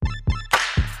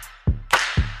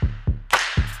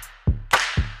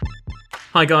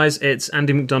Hi guys, it's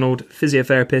Andy McDonald,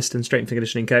 physiotherapist and strength and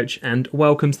conditioning coach, and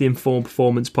welcome to the Informed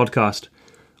Performance podcast.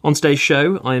 On today's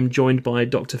show, I am joined by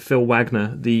Dr. Phil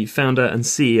Wagner, the founder and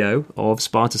CEO of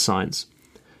Sparta Science.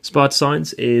 Sparta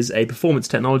Science is a performance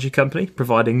technology company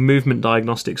providing movement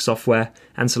diagnostic software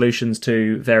and solutions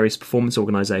to various performance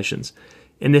organisations.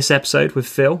 In this episode with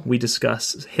Phil, we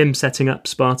discuss him setting up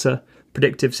Sparta,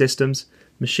 predictive systems,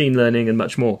 machine learning, and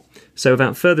much more. So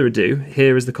without further ado,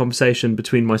 here is the conversation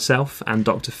between myself and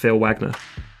Dr. Phil Wagner.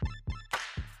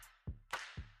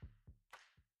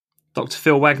 Dr.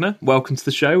 Phil Wagner, welcome to the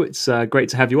show. It's great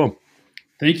to have you on.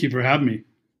 Thank you for having me.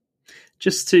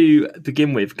 Just to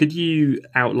begin with, could you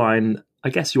outline,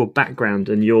 I guess, your background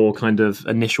and your kind of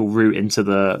initial route into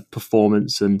the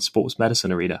performance and sports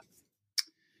medicine arena?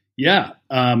 Yeah,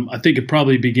 I think it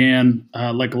probably began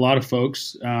like a lot of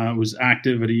folks. I was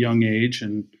active at a young age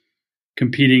and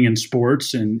competing in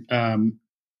sports, and I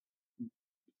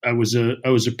was a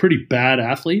pretty bad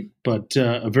athlete, but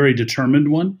a very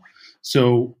determined one.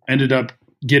 So ended up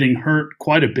getting hurt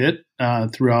quite a bit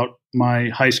throughout my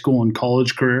high school and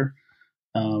college career,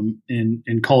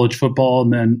 in college football,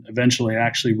 and then eventually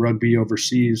actually rugby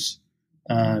overseas,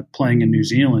 playing in New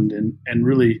Zealand, and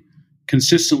really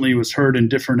consistently was hurt in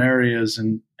different areas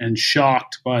and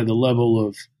shocked by the level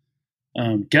of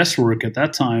guesswork at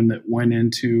that time that went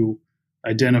into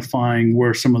identifying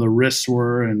where some of the risks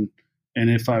were and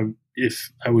if I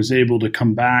was able to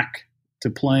come back to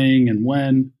playing and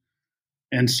when.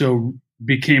 And so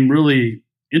became really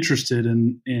interested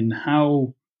in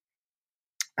how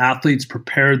athletes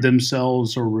prepared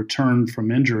themselves or returned from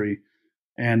injury.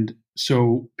 And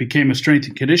so became a strength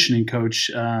and conditioning coach,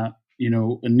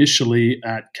 initially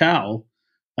at Cal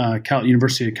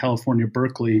University of California,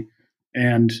 Berkeley,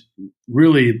 and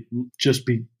really just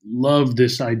loved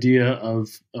this idea of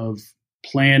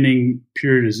planning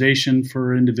periodization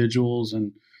for individuals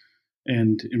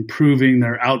and improving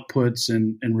their outputs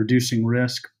and reducing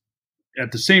risk.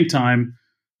 At the same time,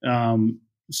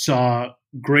 saw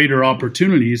greater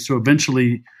opportunities. So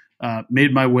eventually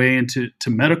made my way into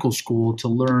medical school to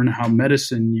learn how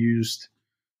medicine used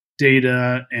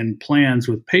data and plans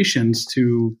with patients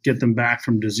to get them back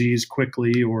from disease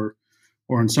quickly or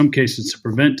in some cases to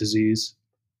prevent disease.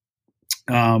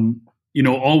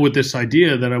 All with this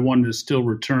idea that I wanted to still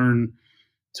return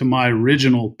to my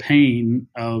original pain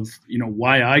of,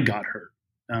 why I got hurt.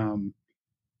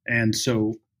 And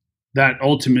so that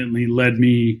ultimately led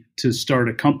me to start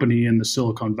a company in the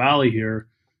Silicon Valley here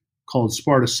called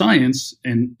Sparta Science,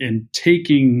 and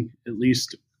taking at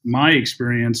least my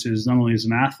experiences, not only as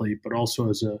an athlete, but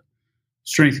also as a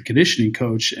strength and conditioning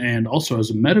coach and also as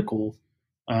a medical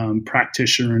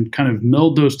practitioner, and kind of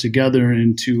meld those together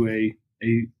into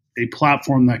a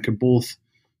platform that could both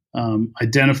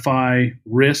identify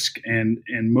risk and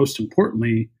most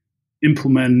importantly,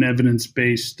 implement an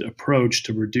evidence-based approach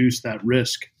to reduce that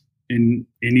risk in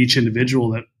each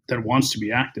individual that wants to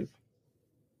be active.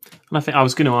 And I think I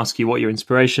was going to ask you what your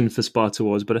inspiration for Sparta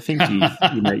was, but I think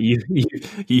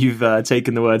you've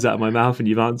taken the words out of my mouth and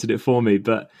you've answered it for me.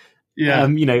 But yeah,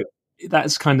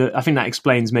 that's kind of, I think that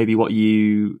explains maybe what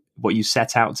you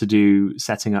set out to do,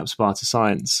 setting up Sparta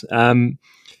Science.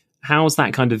 How's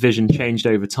that kind of vision changed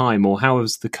over time, or how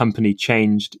has the company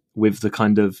changed with the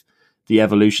kind of the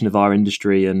evolution of our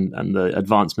industry and the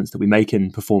advancements that we make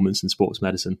in performance and sports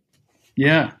medicine?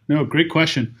 Yeah, no, great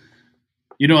question.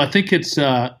 I think it's,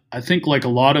 I think like a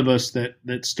lot of us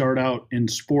that start out in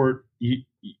sport,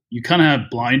 you kind of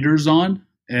have blinders on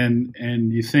and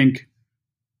you think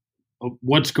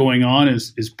what's going on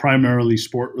is primarily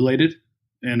sport related.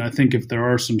 And I think if there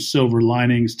are some silver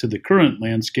linings to the current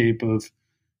landscape of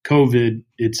COVID,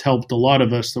 it's helped a lot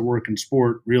of us that work in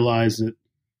sport realize that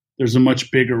there's a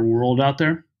much bigger world out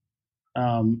there.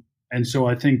 And so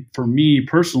I think for me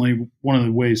personally, one of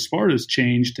the ways Sparta's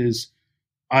changed is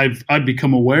I've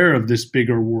become aware of this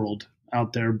bigger world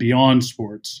out there beyond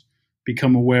sports,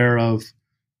 become aware of,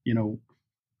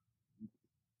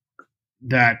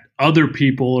 that other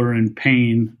people are in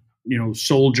pain,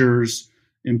 soldiers,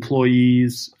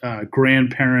 employees,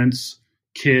 grandparents,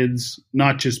 kids,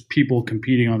 not just people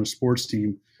competing on a sports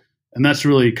team. And that's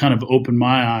really kind of opened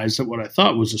my eyes that what I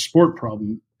thought was a sport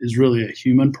problem is really a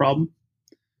human problem.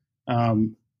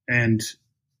 And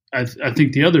I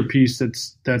think the other piece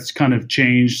that's kind of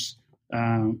changed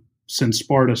since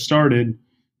Sparta started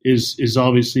is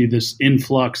obviously this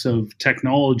influx of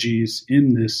technologies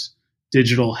in this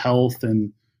digital health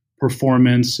and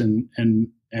performance and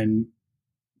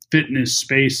fitness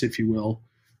space, if you will.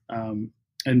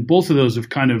 And both of those have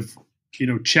kind of,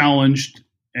 challenged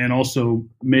and also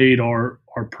made our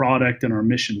product and our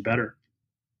mission better.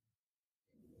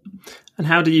 And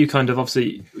how do you kind of,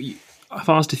 obviously, I've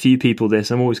asked a few people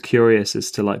this. I'm always curious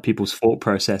as to like people's thought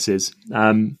processes.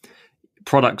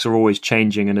 Products are always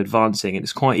changing and advancing, and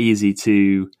it's quite easy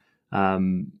to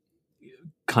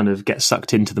kind of get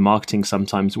sucked into the marketing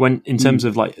sometimes. When in terms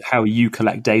of like how you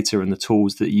collect data and the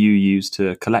tools that you use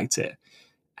to collect it,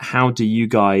 how do you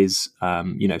guys,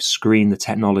 screen the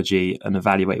technology and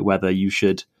evaluate whether you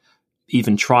should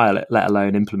even trial it, let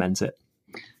alone implement it?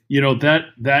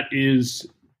 That is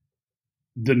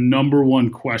the number one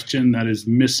question that is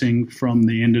missing from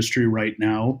the industry right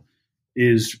now.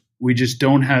 Is we just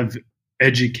don't have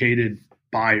educated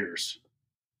buyers,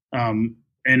 and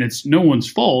it's no one's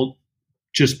fault,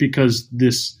 just because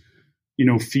this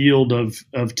field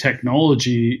of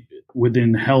technology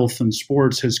within health and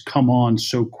sports has come on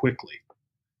so quickly.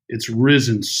 It's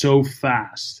risen so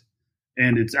fast,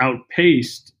 and it's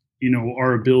outpaced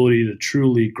our ability to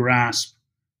truly grasp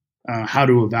how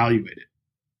to evaluate it.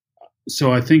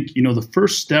 So I think the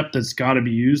first step that's got to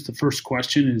be used, the first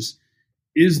question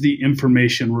is the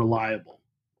information reliable?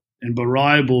 And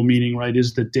reliable meaning, right,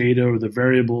 is the data or the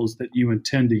variables that you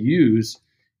intend to use,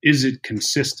 is it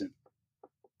consistent?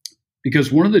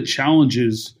 Because one of the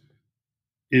challenges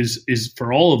is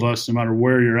for all of us, no matter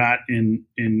where you're at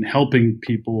in helping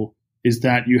people, is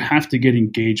that you have to get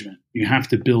engagement. You have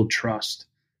to build trust.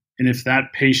 And if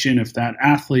that patient, if that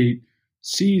athlete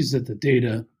sees that the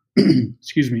data,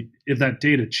 if that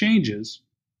data changes,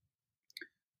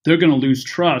 they're going to lose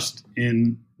trust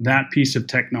in that piece of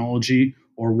technology,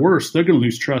 or worse, they're going to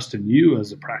lose trust in you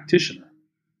as a practitioner.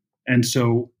 And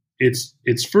so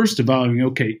it's first evaluating,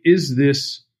 okay, is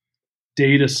this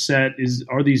data set,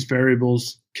 are these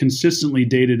variables consistently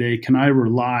day to day? Can I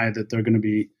rely that they're going to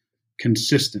be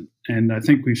consistent? And I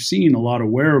think we've seen a lot of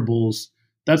wearables,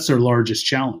 that's their largest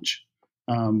challenge.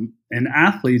 And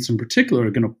athletes in particular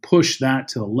are going to push that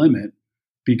to the limit,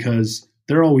 because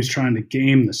they're always trying to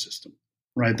game the system,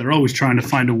 right? They're always trying to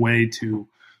find a way to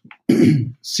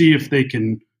see if they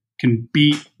can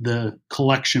beat the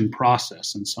collection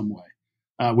process in some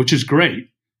way, which is great.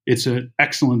 It's an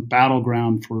excellent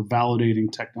battleground for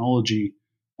validating technology,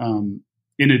 in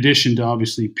addition to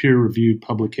obviously peer-reviewed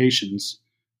publications.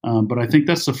 But I think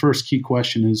that's the first key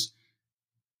question is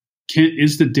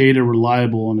the data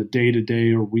reliable on a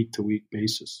day-to-day or week-to-week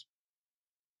basis?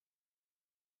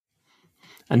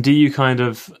 And do you kind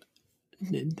of,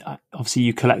 obviously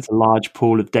you collect a large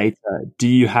pool of data, do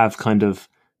you have kind of,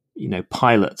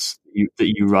 pilots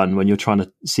that you run when you're trying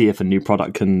to see if a new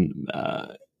product can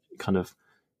kind of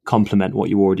complement what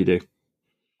you already do?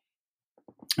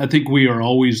 I think we are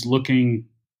always looking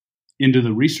into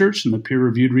the research and the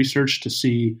peer-reviewed research to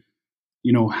see,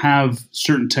 have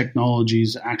certain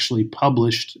technologies actually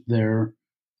published their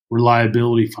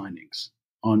reliability findings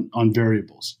on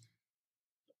variables.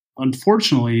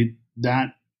 Unfortunately,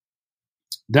 that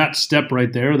step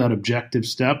right there, that objective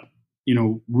step,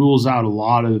 rules out a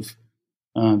lot of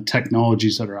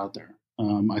technologies that are out there.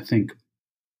 I think,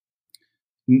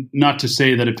 not to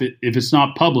say that if it's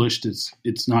not published,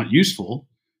 it's not useful.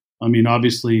 I mean,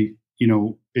 obviously,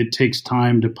 it takes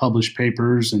time to publish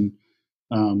papers, and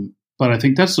but I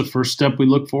think that's the first step we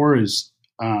look for is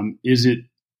it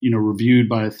reviewed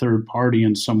by a third party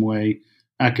in some way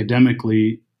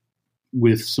academically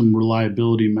with some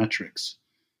reliability metrics.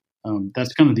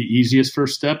 That's kind of the easiest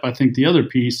first step. I think the other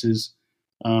piece is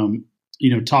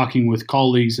talking with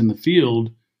colleagues in the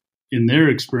field in their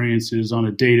experiences on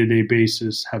a day-to-day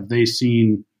basis. Have they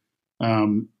seen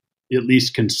at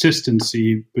least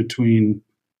consistency between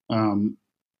the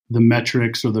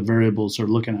metrics or the variables they're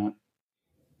looking at?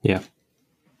 Yeah,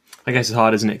 I guess it's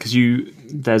hard, isn't it? Because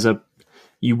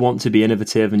you want to be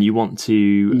innovative and you want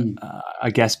to,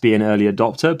 I guess, be an early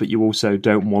adopter, but you also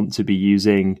don't want to be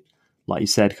using, like you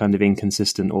said, kind of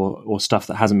inconsistent or stuff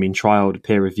that hasn't been trialed,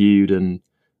 peer reviewed, and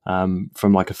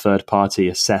from like a third party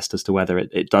assessed as to whether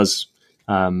it does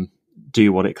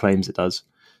do what it claims it does.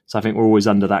 So I think we're always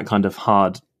under that kind of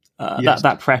hard Yes.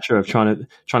 that pressure of trying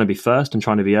to be first and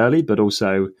trying to be early, but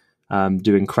also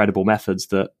do incredible methods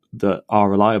that are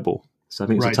reliable. So I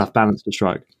think it's Right. a tough balance to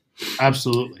strike.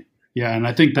 Absolutely. Yeah. And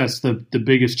I think that's the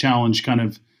biggest challenge kind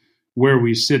of where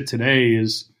we sit today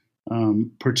is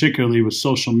particularly with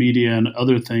social media and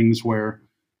other things where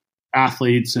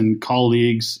athletes and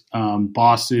colleagues,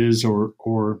 bosses or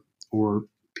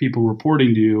people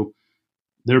reporting to you,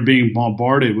 they're being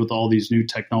bombarded with all these new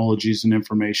technologies and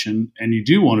information, and you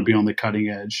do want to be on the cutting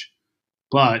edge.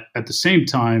 But at the same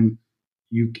time,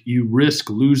 you risk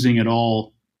losing it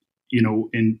all,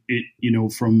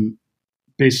 from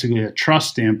basically a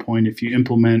trust standpoint if you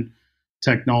implement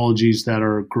technologies that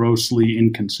are grossly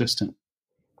inconsistent.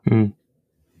 Mm.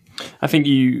 I think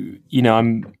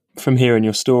I'm from hearing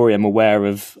your story, I'm aware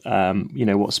of,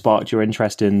 what sparked your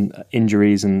interest in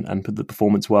injuries and the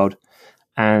performance world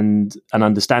and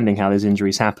understanding how those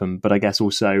injuries happen. But I guess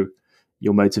also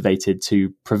you're motivated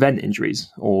to prevent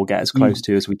injuries or get as close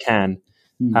to as we can.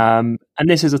 And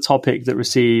this is a topic that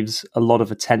receives a lot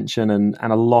of attention and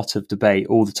a lot of debate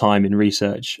all the time in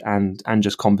research and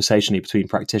just conversationally between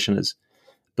practitioners.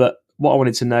 But what I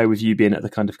wanted to know, with you being at the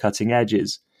kind of cutting edge,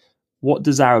 is what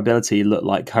does our ability look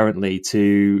like currently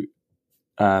to,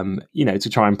 to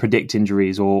try and predict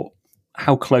injuries, or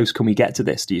how close can we get to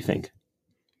this, do you think?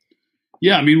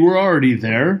 Yeah, I mean, we're already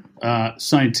there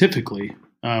scientifically.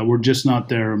 We're just not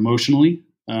there emotionally,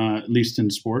 at least in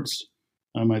sports.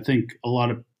 I think a lot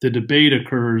of the debate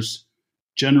occurs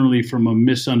generally from a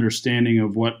misunderstanding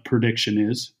of what prediction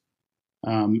is.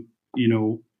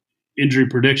 Injury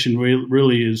prediction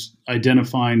really is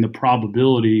identifying the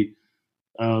probability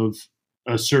of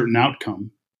a certain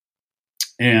outcome.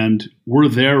 And we're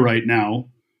there right now.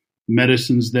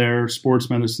 Medicine's there, sports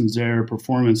medicine's there,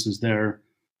 performance is there.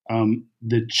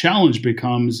 The challenge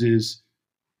becomes is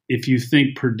if you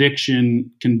think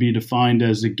prediction can be defined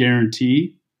as a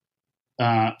guarantee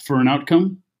for an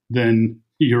outcome, then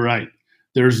you're right.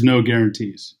 There's no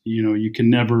guarantees. You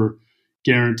can never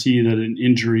guarantee that an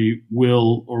injury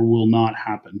will or will not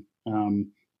happen.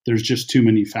 There's just too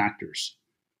many factors.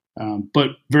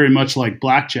 But very much like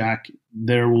blackjack,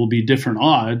 there will be different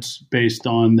odds based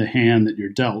on the hand that you're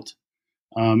dealt.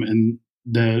 And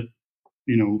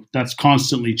that's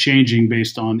constantly changing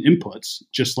based on inputs,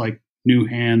 just like new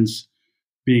hands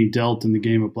being dealt in the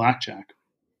game of blackjack.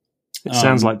 It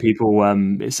sounds like people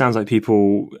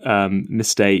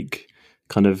mistake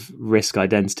kind of risk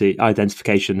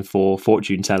identification for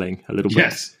fortune telling a little bit.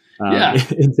 Yes.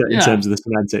 In terms of the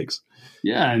semantics.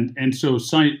 Yeah. And so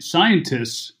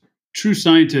true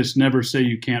scientists never say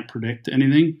you can't predict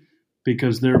anything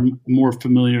because they're more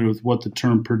familiar with what the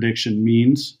term prediction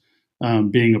means,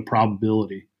 being a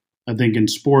probability. I think in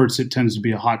sports, it tends to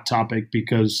be a hot topic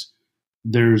because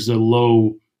there's a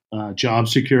low job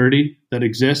security that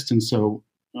exists. And so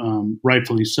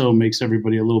rightfully so makes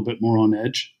everybody a little bit more on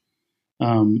edge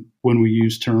when we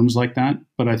use terms like that.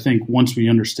 But I think once we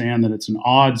understand that it's an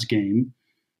odds game,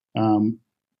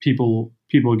 people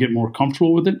get more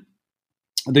comfortable with it.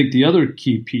 I think the other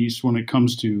key piece when it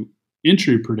comes to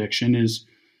injury prediction is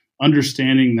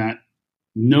understanding that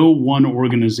no one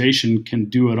organization can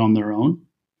do it on their own.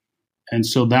 And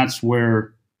so that's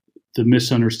where the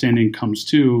misunderstanding comes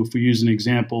to. If we use an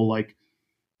example like,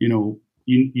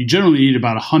 you generally need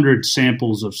about 100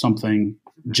 samples of something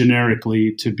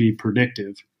generically to be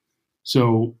predictive.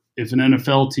 So if an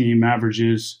NFL team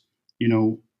averages,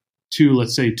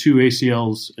 let's say two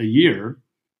ACLs a year,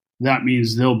 that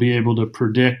means they'll be able to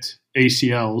predict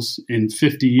ACLs in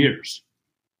 50 years,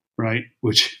 right?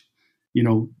 Which,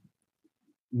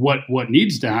 what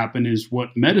needs to happen is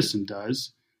what medicine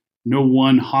does. No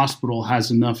one hospital has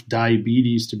enough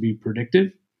diabetes to be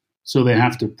predictive, so they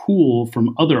have to pool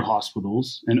from other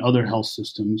hospitals and other health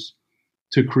systems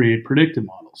to create predictive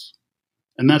models.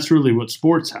 And that's really what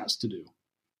sports has to do.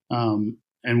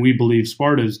 And we believe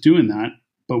Sparta is doing that.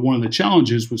 But one of the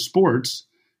challenges with sports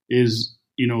is,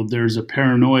 there's a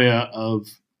paranoia of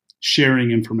sharing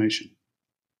information,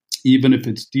 even if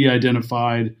it's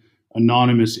de-identified,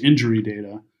 anonymous injury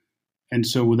data. And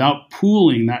so without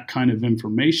pooling that kind of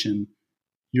information,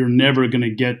 you're never going to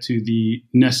get to the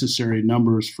necessary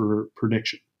numbers for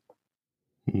prediction.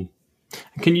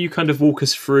 Can you kind of walk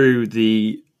us through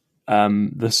the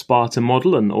Sparta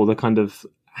model or the kind of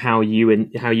how you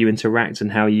interact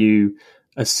and how you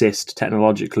assist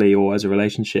technologically or as a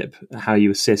relationship, how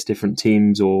you assist different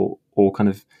teams or kind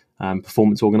of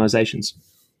performance organizations?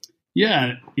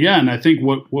 Yeah. And I think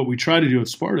what we try to do at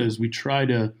Sparta is we try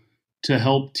to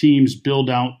help teams build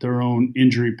out their own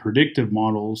injury predictive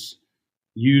models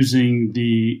using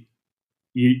the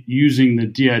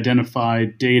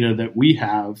de-identified data that we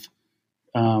have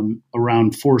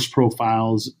around force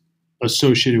profiles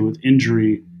associated with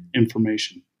injury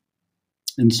information.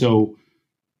 And so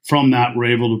from that,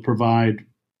 we're able to provide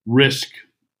risk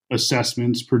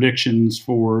assessments, predictions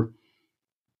for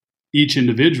each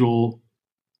individual,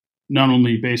 not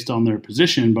only based on their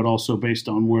position, but also based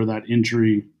on where that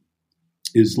injury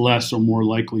is less or more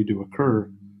likely to occur.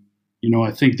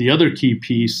 I think the other key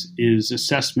piece is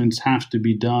assessments have to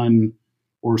be done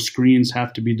or screens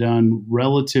have to be done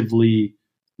relatively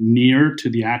near to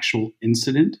the actual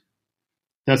incident.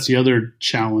 That's the other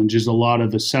challenge is a lot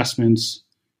of assessments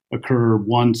occur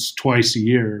once, twice a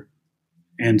year.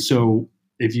 And so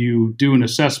if you do an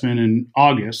assessment in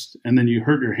August and then you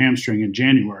hurt your hamstring in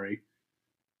January,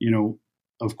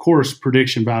 of course,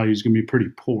 prediction value is going to be pretty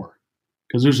poor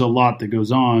because there's a lot that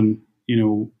goes on,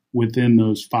 within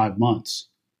those 5 months.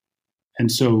 And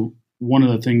so one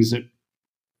of the things that,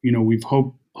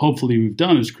 hopefully we've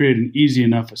done is create an easy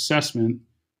enough assessment.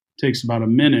 It takes about a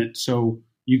minute. So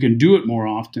you can do it more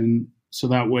often. So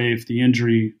that way, if the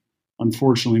injury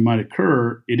unfortunately might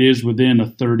occur, it is within a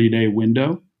 30-day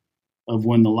window of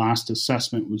when the last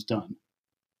assessment was done.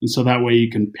 And so that way you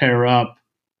can pair up,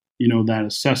 that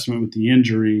assessment with the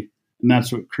injury, and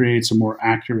that's what creates a more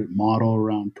accurate model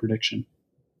around prediction.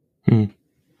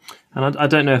 And I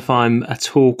don't know if I'm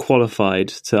at all qualified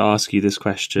to ask you this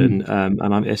question,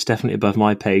 and it's definitely above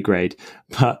my pay grade.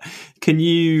 But can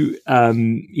you,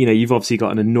 you've obviously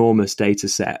got an enormous data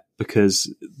set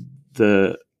because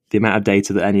the amount of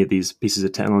data that any of these pieces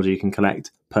of technology can collect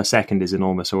per second is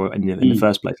enormous, or in the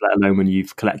first place, let alone when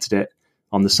you've collected it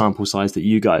on the sample size that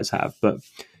you guys have. But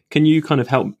can you kind of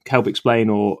help explain,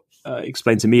 or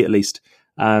explain to me at least,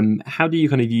 how do you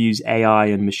kind of use AI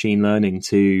and machine learning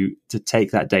to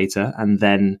take that data and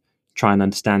then try and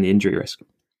understand the injury risk?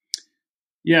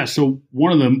 Yeah, so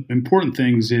one of the important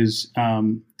things is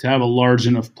to have a large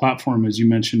enough platform, as you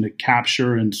mentioned, to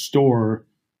capture and store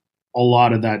a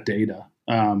lot of that data.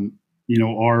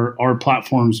 Our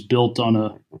platform's built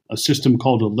on a system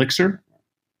called Elixir,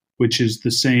 which is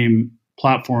the same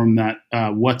platform that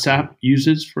WhatsApp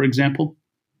uses, for example.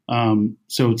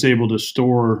 So it's able to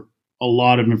store a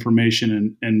lot of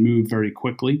information and move very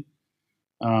quickly.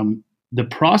 The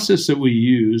process that we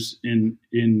use in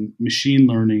machine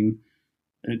learning,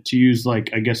 to use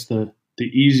the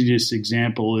easiest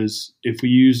example is if we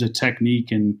use a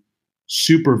technique in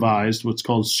what's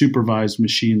called supervised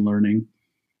machine learning,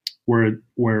 where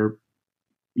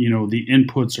the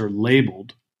inputs are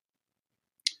labeled.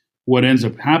 What ends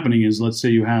up happening is, let's say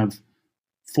you have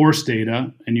force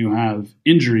data and you have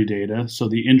injury data. So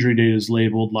the injury data is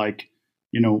labeled like,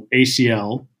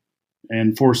 ACL,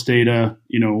 and force data,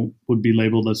 would be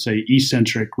labeled, let's say,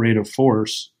 eccentric rate of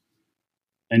force.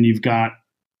 And you've got,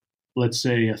 let's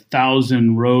say,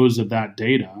 1,000 rows of that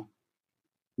data.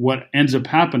 What ends up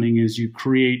happening is you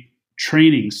create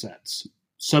training sets,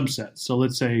 subsets. So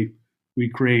let's say we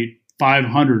create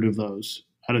 500 of those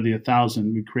out of the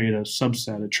 1,000. We create a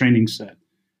subset, a training set,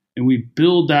 and we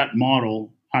build that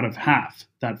model out of half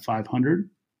that 500.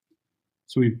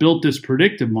 So we built this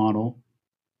predictive model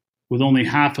with only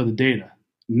half of the data.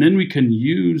 And then we can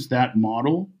use that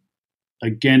model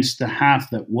against the half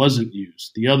that wasn't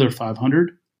used, the other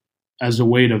 500, as a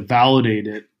way to validate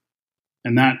it.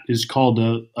 And that is called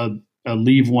a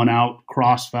leave one out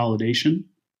cross-validation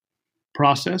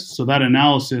process. So that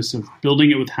analysis of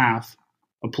building it with half,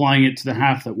 applying it to the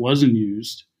half that wasn't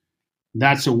used,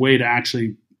 that's a way to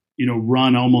actually,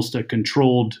 run almost a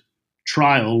controlled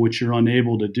trial, which you're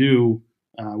unable to do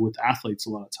with athletes a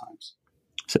lot of times.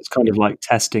 So it's kind of like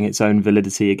testing its own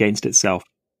validity against itself.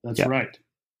 That's right.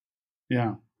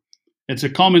 Yeah. It's a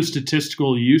common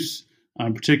statistical use,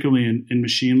 particularly in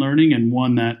machine learning, and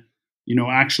one that,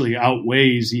 actually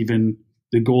outweighs even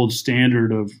the gold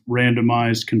standard of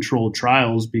randomized controlled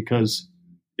trials, because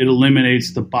it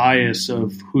eliminates the bias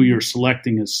of who you're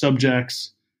selecting as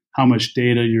subjects, how much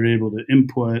data you're able to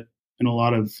input, and a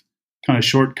lot of kind of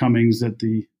shortcomings that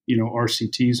the,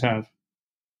 RCTs have.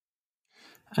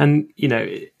 And,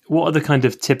 what are the kind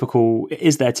of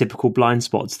is there typical blind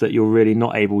spots that you're really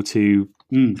not able to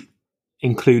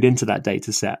include into that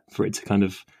data set for it to kind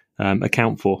of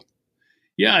account for?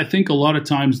 Yeah, I think a lot of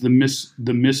times the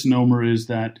misnomer is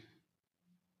that,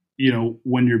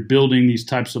 when you're building these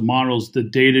types of models, the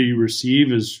data you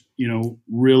receive is,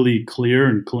 really clear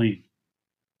and clean,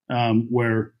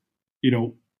 where,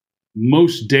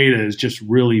 most data is just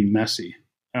really messy.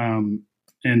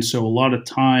 And so a lot of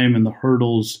time and the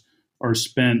hurdles are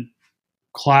spent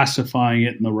classifying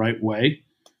it in the right way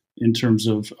in terms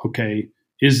of, okay,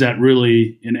 is that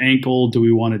really an ankle? Do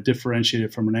we want to differentiate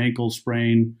it from an ankle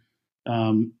sprain?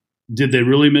 Did they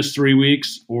really miss 3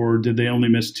 weeks, or did they only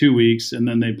miss 2 weeks and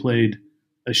then they played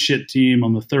a shit team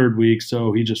on the third week,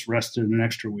 so he just rested an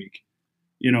extra week?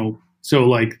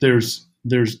 So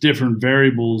there's different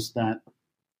variables that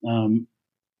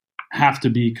have to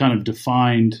be kind of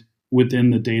defined within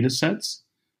the data sets.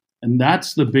 And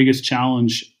that's the biggest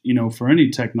challenge, for any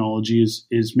technology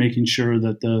is making sure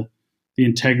that the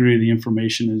integrity of the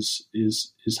information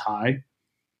is high.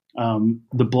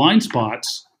 The blind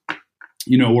spots,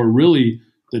 or really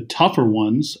the tougher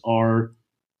ones, are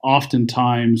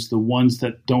oftentimes the ones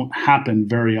that don't happen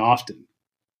very often.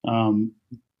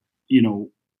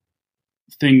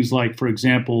 Things like, for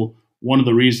example, one of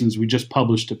the reasons we just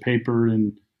published a paper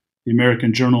in the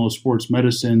American Journal of Sports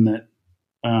Medicine that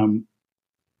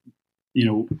you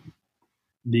know,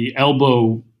 the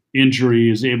elbow injury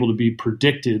is able to be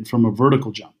predicted from a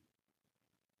vertical jump,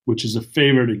 which is a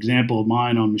favorite example of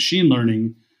mine on machine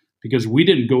learning, because we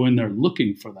didn't go in there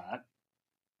looking for that,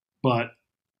 but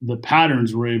the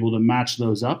patterns were able to match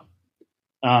those up.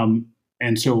 And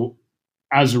so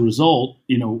as a result,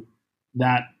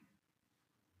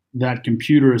 that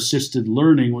computer assisted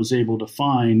learning was able to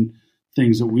find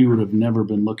things that we would have never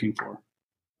been looking for.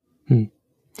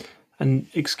 And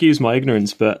excuse my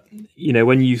ignorance, but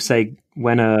when you say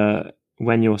when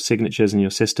your signatures and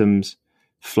your systems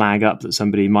flag up that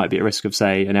somebody might be at risk of,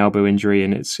 say, an elbow injury,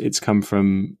 and it's come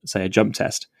from, say, a jump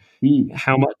test,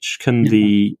 how much can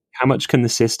the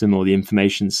system or the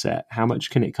information set, how much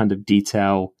can it kind of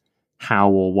detail how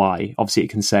or why? Obviously, it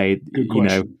can say,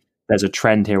 there's a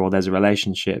trend here or there's a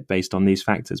relationship based on these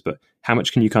factors, but how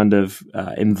much can you kind of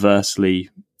inversely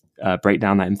break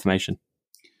down that information?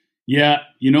 Yeah,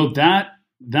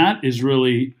 that is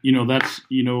really, that's,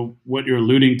 what you're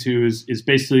alluding to is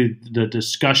basically the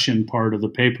discussion part of the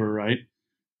paper, right?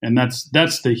 And that's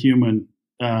the human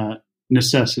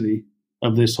necessity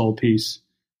of this whole piece.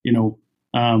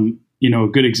 A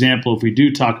good example, if we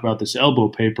do talk about this elbow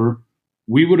paper,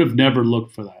 we would have never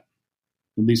looked for that,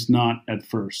 at least not at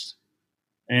first.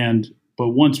 But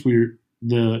once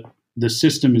the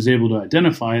system is able to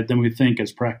identify it, then we think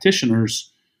as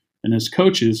practitioners and as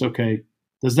coaches, okay,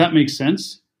 does that make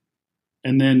sense?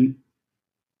 And then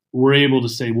we're able to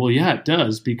say, well, yeah, it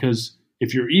does, because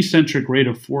if your eccentric rate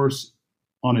of force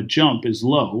on a jump is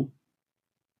low,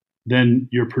 then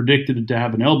you're predicted to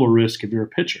have an elbow risk if you're a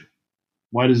pitcher.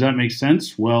 Why does that make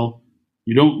sense? Well,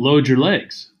 you don't load your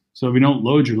legs. So if you don't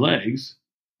load your legs,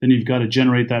 then you've got to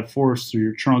generate that force through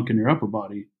your trunk and your upper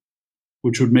body,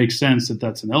 which would make sense that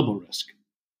that's an elbow risk.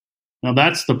 Now,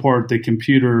 that's the part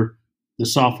the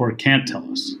software can't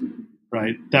tell us,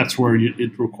 right? That's where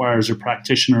it requires a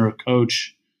practitioner, a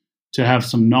coach, to have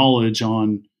some knowledge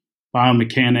on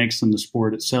biomechanics and the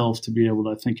sport itself to be able to,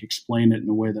 I think, explain it in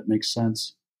a way that makes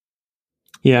sense.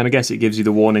 Yeah, and I guess it gives you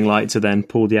the warning light to then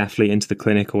pull the athlete into the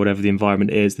clinic or whatever the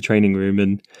environment is, the training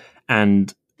room,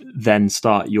 and then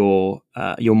start your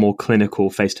more clinical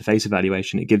face-to-face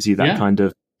evaluation. It gives you that kind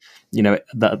of,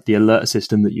 the alert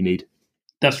system that you need.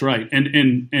 That's right.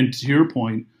 And to your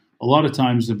point, a lot of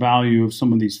times the value of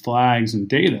some of these flags and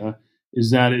data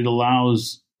is that it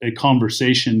allows a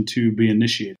conversation to be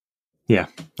initiated. Yeah,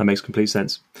 that makes complete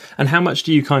sense. And how much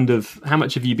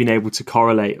have you been able to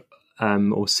correlate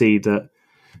or see that,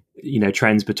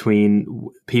 trends between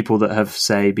people that have,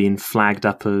 say, been flagged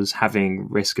up as having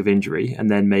risk of injury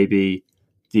and then maybe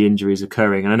the injury is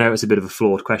occurring? And I know it's a bit of a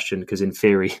flawed question, because in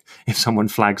theory, if someone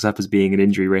flags up as being an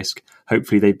injury risk,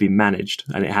 hopefully they've been managed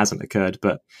and it hasn't occurred.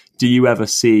 But do you ever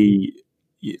see,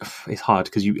 it's hard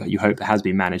because you hope it has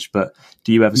been managed, but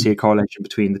do you ever see a correlation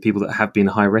between the people that have been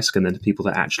high risk and then the people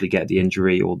that actually get the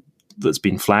injury or that's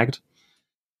been flagged?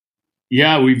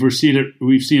 Yeah, we've seen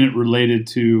it related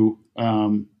to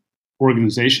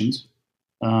organizations,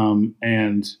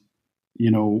 and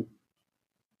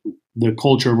the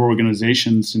culture of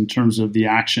organizations in terms of the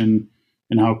action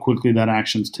and how quickly that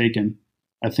action's taken.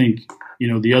 I think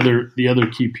the other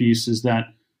key piece is that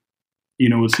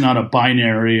it's not a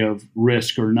binary of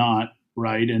risk or not,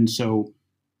 right? And so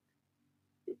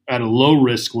at a low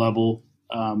risk level,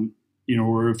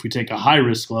 or if we take a high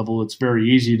risk level, it's very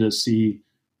easy to see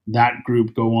that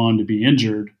group go on to be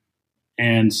injured.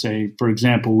 And say, for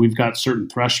example, we've got certain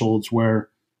thresholds where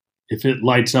if it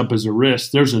lights up as a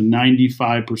risk, there's a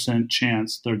 95%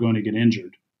 chance they're going to get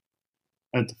injured.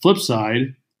 At the flip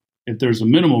side, if there's a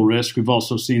minimal risk, we've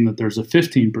also seen that there's a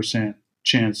 15%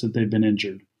 chance that they've been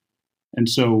injured. And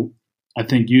so I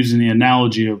think using the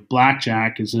analogy of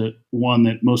blackjack is one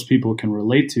that most people can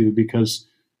relate to, because,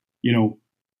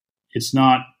 it's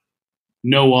not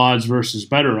no odds versus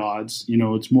better odds.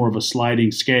 It's more of a sliding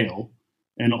scale.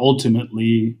 And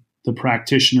ultimately, the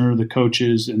practitioner, the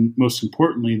coaches, and most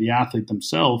importantly, the athlete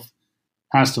themselves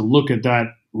has to look at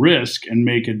that risk and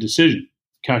make a decision,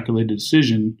 calculated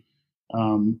decision,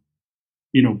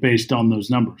 based on those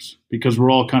numbers, because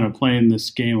we're all kind of playing this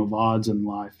game of odds in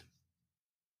life.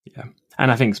 Yeah.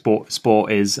 And I think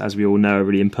sport is, as we all know, a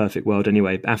really imperfect world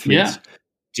anyway. Athletes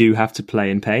do have to play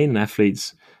in pain, and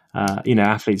athletes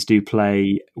do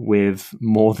play with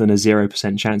more than a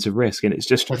 0% chance of risk, and it's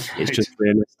just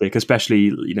realistic,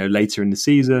 especially later in the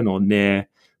season or near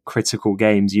critical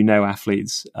games.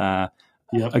 Athletes are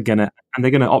gonna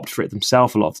opt for it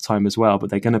themselves a lot of the time as well, but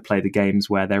they're gonna play the games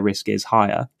where their risk is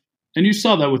higher. And you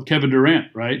saw that with Kevin Durant,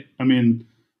 right? I mean,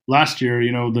 last year,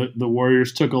 the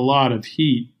Warriors took a lot of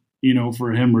heat,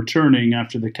 for him returning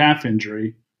after the calf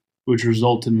injury, which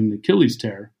resulted in the Achilles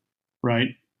tear. right?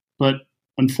 But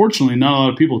unfortunately, not a lot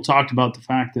of people talked about the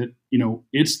fact that,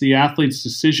 it's the athlete's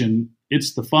decision,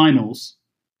 it's the finals,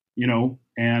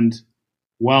 and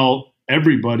while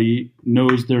everybody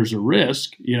knows there's a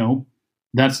risk,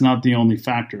 that's not the only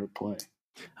factor at play.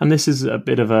 And this is a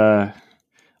bit of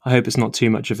I hope it's not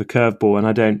too much of a curveball,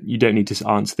 and you don't need to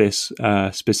answer this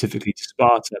specifically to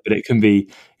Sparta, but it can be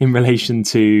in relation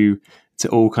to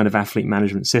all kind of athlete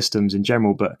management systems in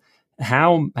general. But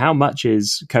how much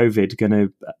is COVID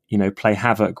going to play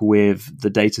havoc with the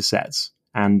data sets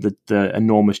and the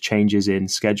enormous changes in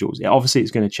schedules? Obviously,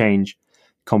 it's going to change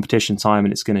competition time,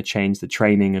 and it's going to change the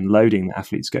training and loading that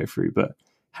athletes go through. But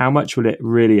how much will it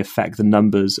really affect the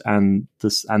numbers and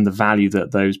the value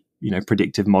that those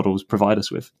predictive models provide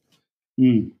us with?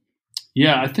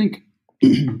 Yeah, I think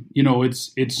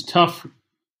it's tough.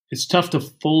 It's tough to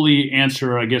fully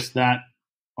answer, I guess, that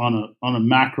on a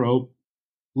macro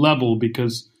level,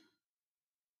 because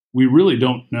we really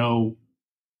don't know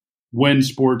when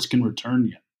sports can return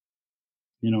yet.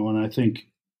 And I think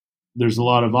there's a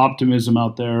lot of optimism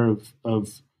out there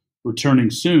of returning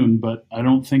soon, but I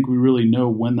don't think we really know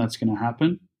when that's going to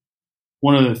happen.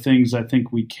 One of the things I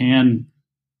think we can,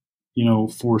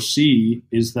 foresee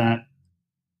is that,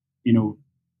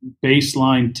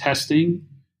 baseline testing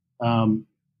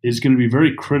is going to be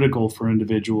very critical for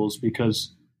individuals,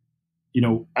 because,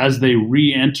 as they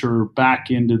re-enter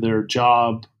back into their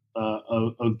job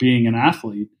of being an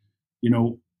athlete,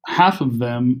 half of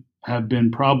them have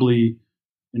been probably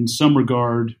in some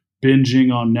regard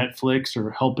binging on Netflix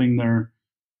or helping their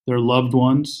loved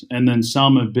ones. And then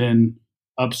some have been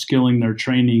upskilling their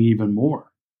training even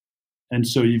more. And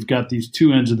so you've got these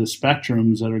two ends of the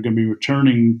spectrums that are going to be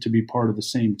returning to be part of the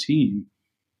same team.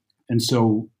 And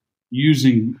so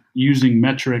using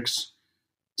metrics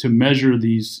to measure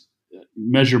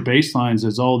baselines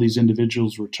as all these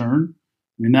individuals return,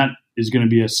 that is going to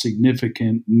be a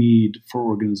significant need for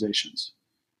organizations.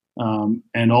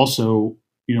 And also,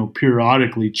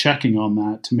 periodically checking on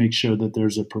that to make sure that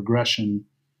there's a progression,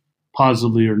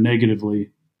 positively or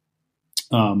negatively,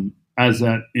 as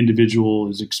that individual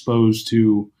is exposed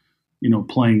to,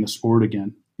 playing the sport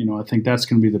again. I think that's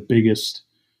going to be the biggest,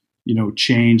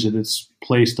 change that it's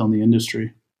placed on the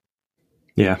industry.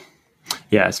 Yeah.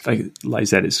 It's like I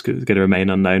said, it's going to remain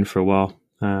unknown for a while.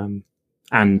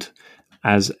 And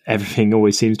as everything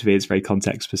always seems to be, it's very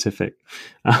context specific.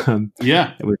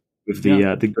 With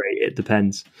the great, it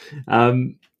depends.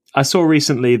 I saw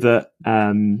recently that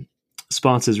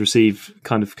Sparta's received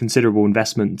kind of considerable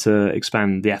investment to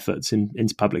expand the efforts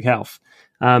into public health.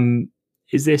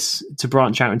 Is this to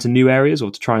branch out into new areas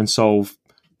or to try and solve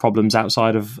problems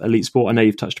outside of elite sport? I know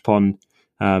you've touched upon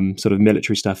sort of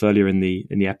military stuff earlier in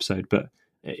the episode, but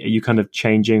are you kind of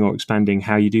changing or expanding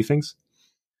how you do things?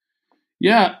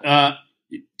 Yeah.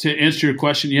 To answer your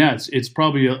question, it's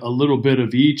probably a little bit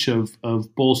of each of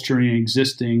bolstering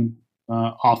existing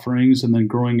offerings and then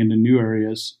growing into new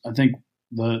areas. I think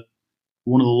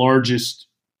one of the largest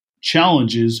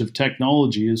challenges of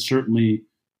technology is certainly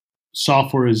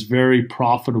software is very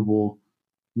profitable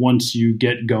once you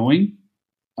get going.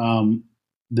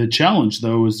 The challenge,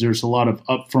 though, is there's a lot of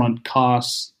upfront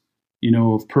costs,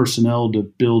 of personnel to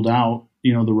build out,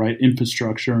 the right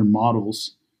infrastructure and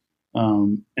models.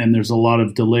 And there's a lot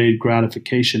of delayed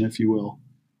gratification, if you will.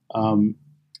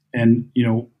 And,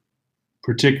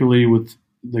 particularly with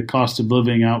the cost of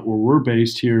living out where we're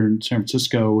based here in San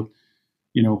Francisco,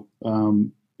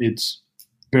 it's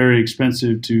very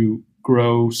expensive to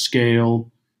grow,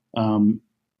 scale,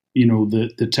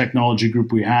 the technology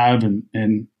group we have.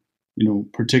 And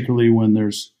particularly when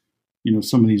there's,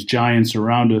 some of these giants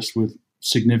around us with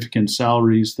significant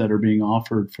salaries that are being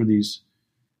offered for these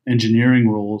engineering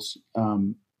roles.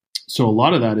 So a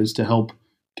lot of that is to help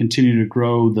continue to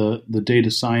grow the data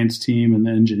science team and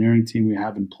the engineering team we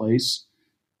have in place.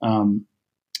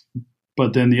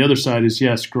 But then the other side is,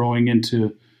 yes, growing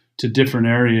into different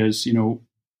areas.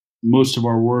 Most of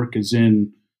our work is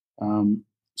in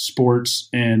sports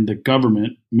and the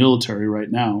government, military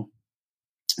right now.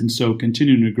 And so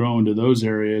continuing to grow into those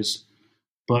areas.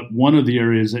 But one of the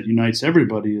areas that unites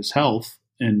everybody is health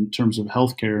in terms of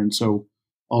healthcare. And so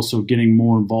also getting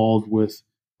more involved with,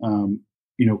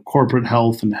 corporate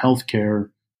health and healthcare,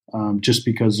 just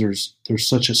because there's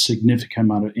such a significant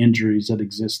amount of injuries that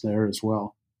exist there as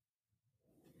well.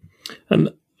 And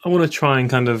I want to try and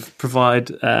kind of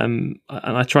provide, and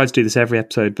I try to do this every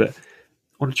episode, but I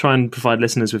want to try and provide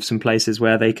listeners with some places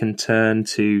where they can turn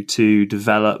to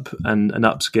develop and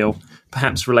upskill,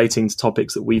 perhaps relating to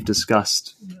topics that we've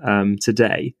discussed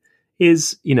today.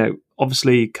 Is,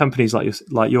 obviously companies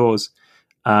like yours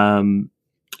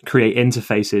create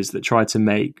interfaces that try to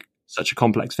make such a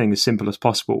complex thing as simple as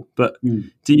possible. But do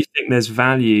you think there's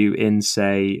value in,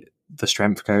 say, the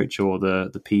strength coach or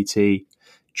the PT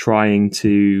trying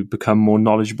to become more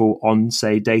knowledgeable on,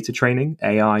 say, data training,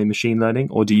 AI, machine learning?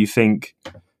 Or do you think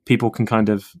people can kind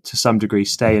of, to some degree,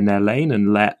 stay in their lane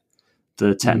and let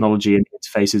the technology and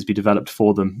interfaces be developed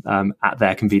for them at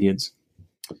their convenience?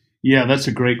 Yeah, that's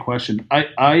a great question.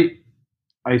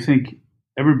 I think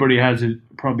everybody has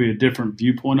probably a different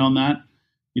viewpoint on that.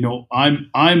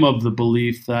 I'm of the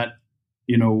belief that,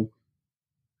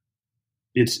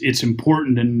 it's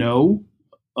important to know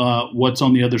what's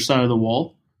on the other side of the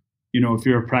wall. If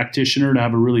you're a practitioner, to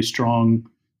have a really strong,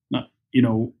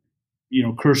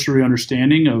 cursory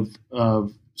understanding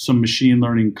of some machine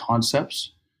learning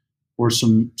concepts or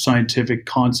some scientific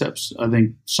concepts. I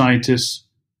think scientists,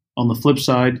 on the flip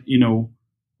side,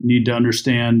 need to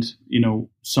understand,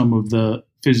 some of the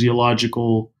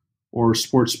physiological or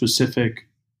sport-specific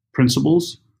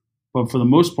principles. But for the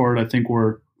most part, I think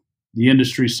where the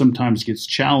industry sometimes gets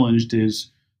challenged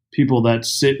is people that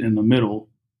sit in the middle,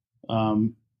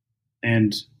 and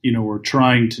we're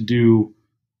trying to do,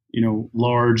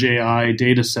 large AI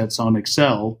data sets on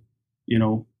Excel.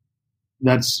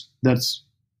 That's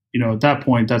at that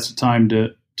point, that's the time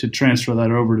to transfer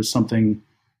that over to something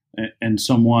and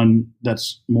someone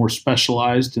that's more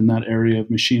specialized in that area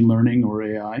of machine learning or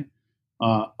AI.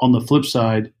 On the flip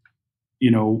side,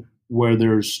 where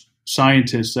there's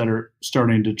scientists that are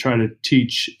starting to try to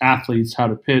teach athletes how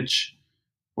to pitch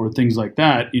or things like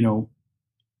that,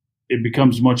 it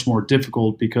becomes much more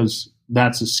difficult because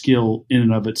that's a skill in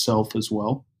and of itself as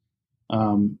well.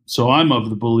 So I'm of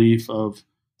the belief of,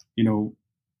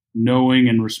 knowing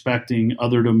and respecting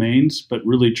other domains, but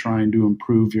really trying to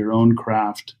improve your own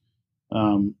craft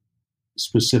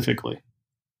specifically.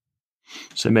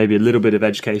 So maybe a little bit of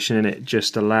education in it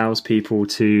just allows people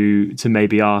to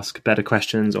maybe ask better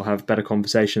questions or have better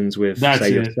conversations with,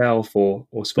 say, yourself or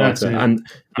Sparta. And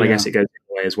I guess it goes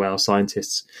the way as well.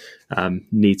 Scientists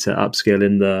need to upskill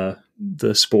in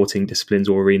the sporting disciplines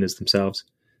or arenas themselves.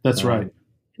 That's right. In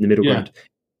the middle ground.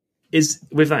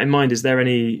 With that in mind, is there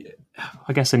any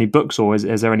books or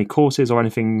is there any courses or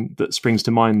anything that springs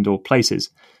to mind or places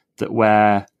that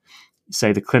where,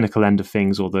 say, the clinical end of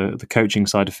things or the coaching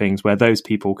side of things, where those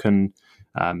people can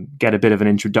get a bit of an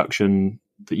introduction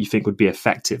that you think would be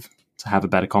effective to have a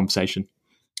better conversation?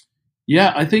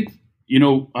 Yeah, I think,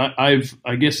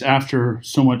 I guess after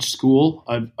so much school,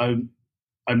 I'm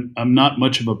not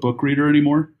much of a book reader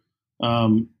anymore.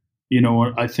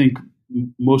 I think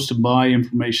most of my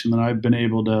information that I've been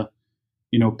able to,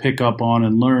 pick up on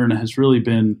and learn has really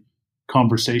been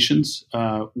conversations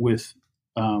with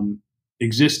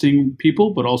existing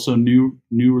people, but also new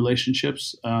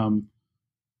relationships.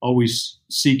 Always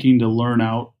seeking to learn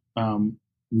out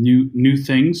new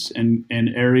things and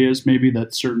areas maybe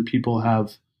that certain people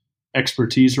have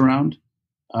expertise around.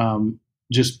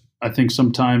 I think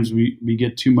sometimes we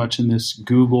get too much in this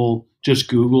Google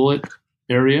it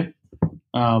area,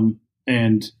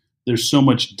 and there's so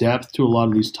much depth to a lot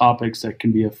of these topics that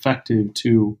can be effective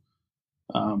to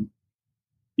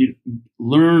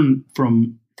learn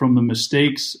from the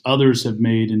mistakes others have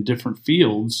made in different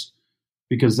fields,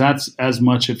 because that's as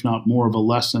much, if not more, of a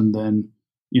lesson than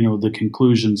the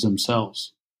conclusions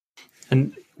themselves.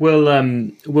 And we'll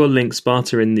link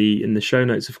Sparta in the show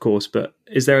notes, of course. But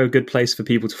is there a good place for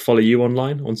people to follow you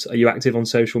online? Are you active on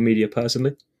social media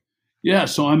personally? Yeah,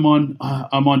 so I'm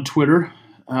on Twitter,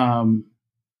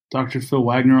 Dr. Phil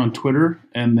Wagner on Twitter,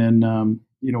 and then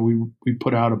we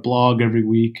put out a blog every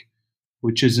week,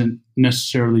 which isn't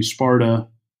necessarily Sparta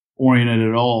oriented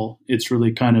at all. It's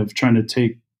really kind of trying to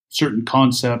take certain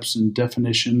concepts and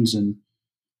definitions and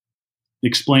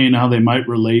explain how they might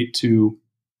relate to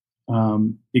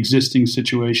existing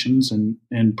situations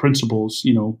and principles,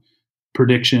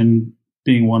 prediction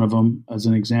being one of them as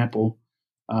an example.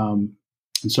 And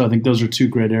so I think those are two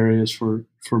great areas for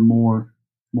more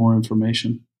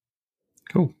information.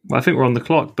 Cool. Well, I think we're on the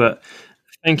clock, but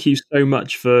thank you so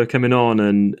much for coming on.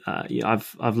 And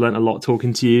I've learned a lot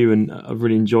talking to you, and I've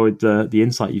really enjoyed the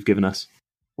insight you've given us.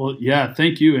 Well, yeah,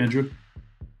 thank you, Andrew.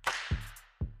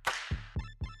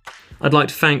 I'd like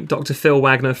to thank Dr. Phil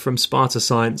Wagner from Sparta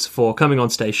Science for coming on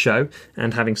today's show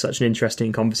and having such an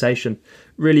interesting conversation.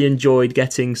 Really enjoyed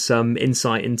getting some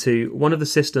insight into one of the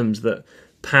systems that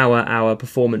power our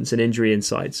performance and injury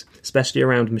insights, especially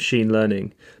around machine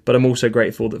learning. But I'm also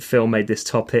grateful that Phil made this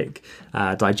topic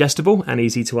digestible and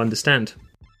easy to understand.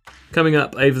 Coming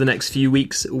up over the next few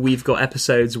weeks, we've got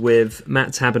episodes with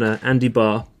Matt Taberner, Andy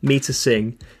Barr, Meeta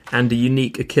Singh, and a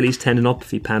unique Achilles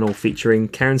tendinopathy panel featuring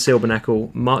Karen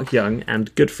Silbernackle, Mark Young,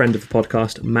 and good friend of the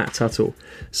podcast, Matt Tuttle.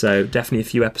 So definitely a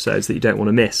few episodes that you don't want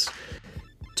to miss.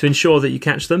 To ensure that you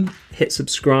catch them, hit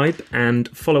subscribe and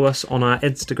follow us on our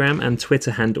Instagram and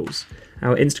Twitter handles.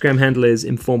 Our Instagram handle is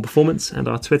Inform Performance and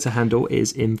our Twitter handle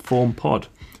is Inform Pod.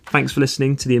 Thanks for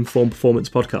listening to the Inform Performance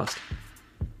podcast.